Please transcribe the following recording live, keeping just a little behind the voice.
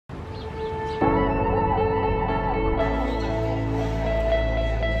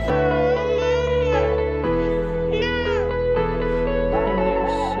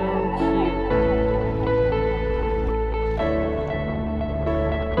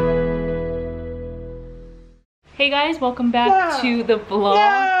Hey guys, welcome back to the vlog.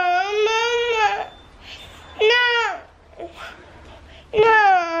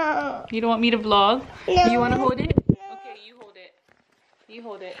 No. You don't want me to vlog? No. You want to hold it? Okay, you hold it. You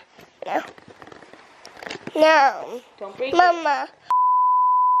hold it. No. No. Don't break it. Mama.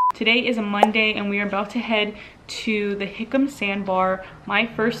 Today is a Monday and we are about to head to the Hawai'i Sandbar. My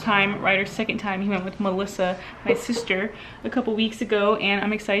first time, Ryder's second time. He went with Melissa, my sister, a couple weeks ago, and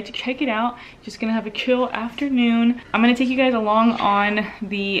I'm excited to check it out. Just gonna have a chill afternoon. I'm gonna take you guys along on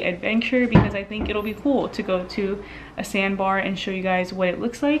the adventure because I think it'll be cool to go to a sandbar and show you guys what it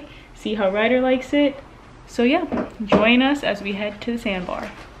looks like, see how Ryder likes it. So yeah, join us as we head to the sandbar.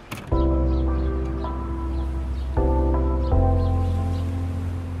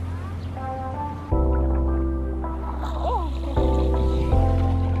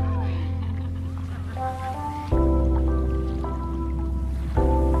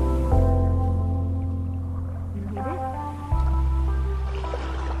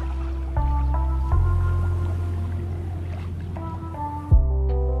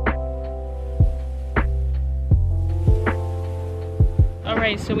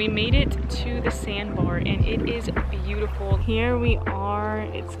 Alright, so we made it to the sandbar and it is beautiful. Here we are.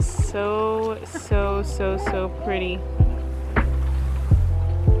 It's so pretty.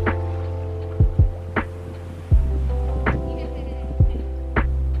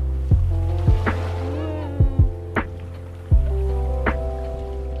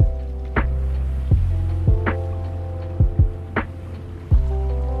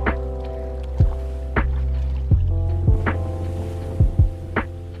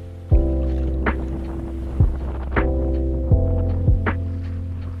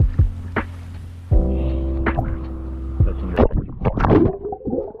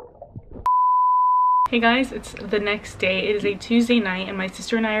 Hey guys, it's the next day. It is a Tuesday night and my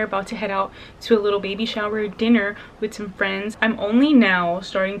sister and I are about to head out to a little baby shower dinner with some friends. I'm only now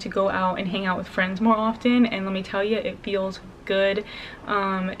starting to go out and hang out with friends more often, and let me tell you, it feels good.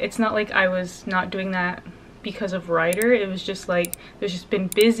 It's not like I was not doing that because of Ryder. It was just like there's just been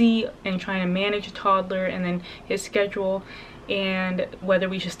busy and trying to manage a toddler and then his schedule and whether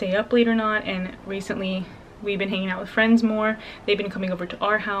we should stay up late or not. And recently we've been hanging out with friends more. They've been coming over to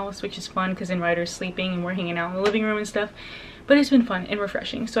our house, which is fun because then Ryder's sleeping and we're hanging out in the living room and stuff. But it's been fun and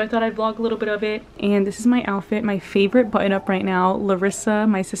refreshing. So I thought I'd vlog a little bit of it. And this is my outfit, my favorite button up right now. Larissa,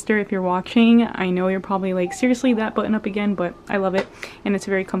 my sister, if you're watching, I know you're probably like, seriously, that button up again, but I love it and it's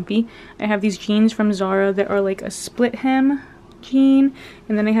very comfy. I have these jeans from Zara that are like a split hem jean,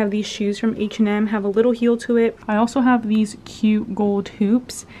 and then I have these shoes from H&M, have a little heel to it. I also have these cute gold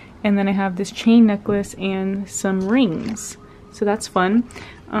hoops, and then I have this chain necklace and some rings, so that's fun.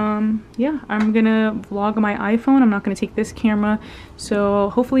 Yeah, I'm gonna vlog on my iPhone. I'm not gonna take this camera,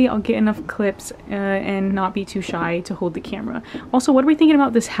 so hopefully I'll get enough clips and not be too shy to hold the camera. Also, what are we thinking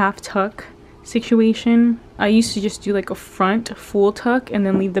about this half tuck situation? I used to just do like a front full tuck and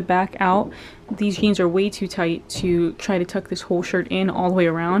then leave the back out. These jeans are way too tight to try to tuck this whole shirt in all the way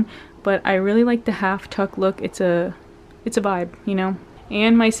around, but I really like the half tuck look. It's a vibe, you know.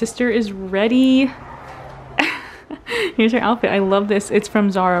 And my sister is ready. Here's her outfit. I love this. It's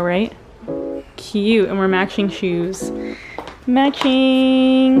from Zara, right? Cute. And we're matching shoes.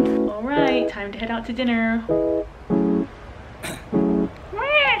 Matching. All right, time to head out to dinner.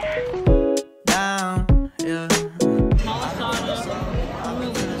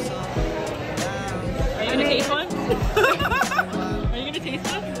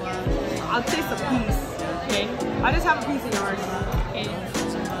 I'll taste a piece. Okay. I just have a piece of yours. Okay.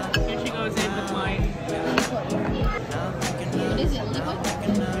 Here she goes in with mine. Is it liquid?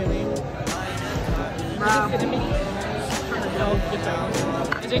 Wow.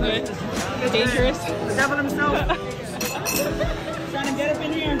 Is it good? Dangerous? The devil himself. Trying to get up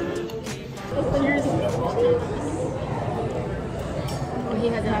in here. Cheers. Oh, he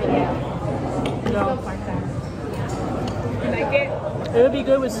hasn't had it yet. No. You like it? It would be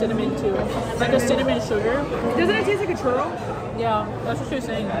good with cinnamon too. Like a cinnamon sugar. Doesn't it taste like a churro? Yeah, that's what she was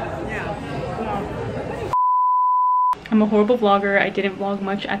saying. Yeah. I'm a horrible vlogger. I didn't vlog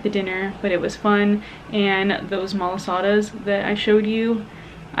much at the dinner, but it was fun. And those malasadas that I showed you,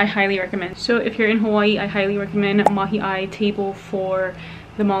 I highly recommend. So if you're in Hawaii, I highly recommend Mahi'ai table for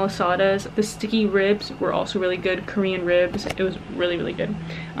the malasadas. The sticky ribs were also really good. Korean ribs. It was really good.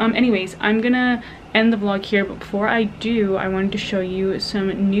 Anyways, I'm gonna end the vlog here, but before I do, I wanted to show you some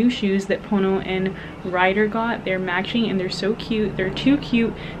new shoes that Pono and Ryder got. They're matching and they're so cute. They're too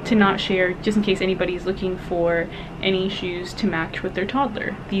cute to not share, just in case anybody's looking for any shoes to match with their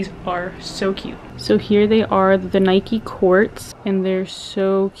toddler. These are so cute. So here they are, the Nike Quartz, and they're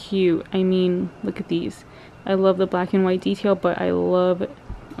so cute. I mean, look at these. I love the black and white detail, but I love,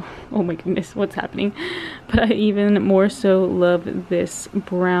 oh my goodness, what's happening? But I even more so love this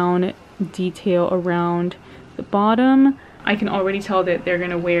brown detail around the bottom. I can already tell that they're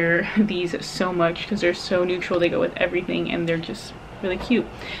gonna wear these so much because they're so neutral. They go with everything and they're just really cute.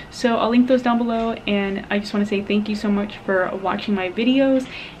 So I'll link those down below, and I just want to say thank you so much for watching my videos,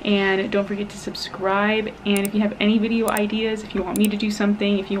 and don't forget to subscribe. And if you have any video ideas, if you want me to do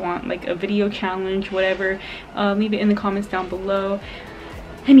something, if you want like a video challenge, whatever, leave it in the comments down below.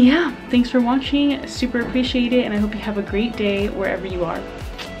 And yeah, thanks for watching, super appreciate it, and I hope you have a great day wherever you are.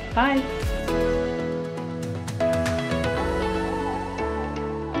 Bye.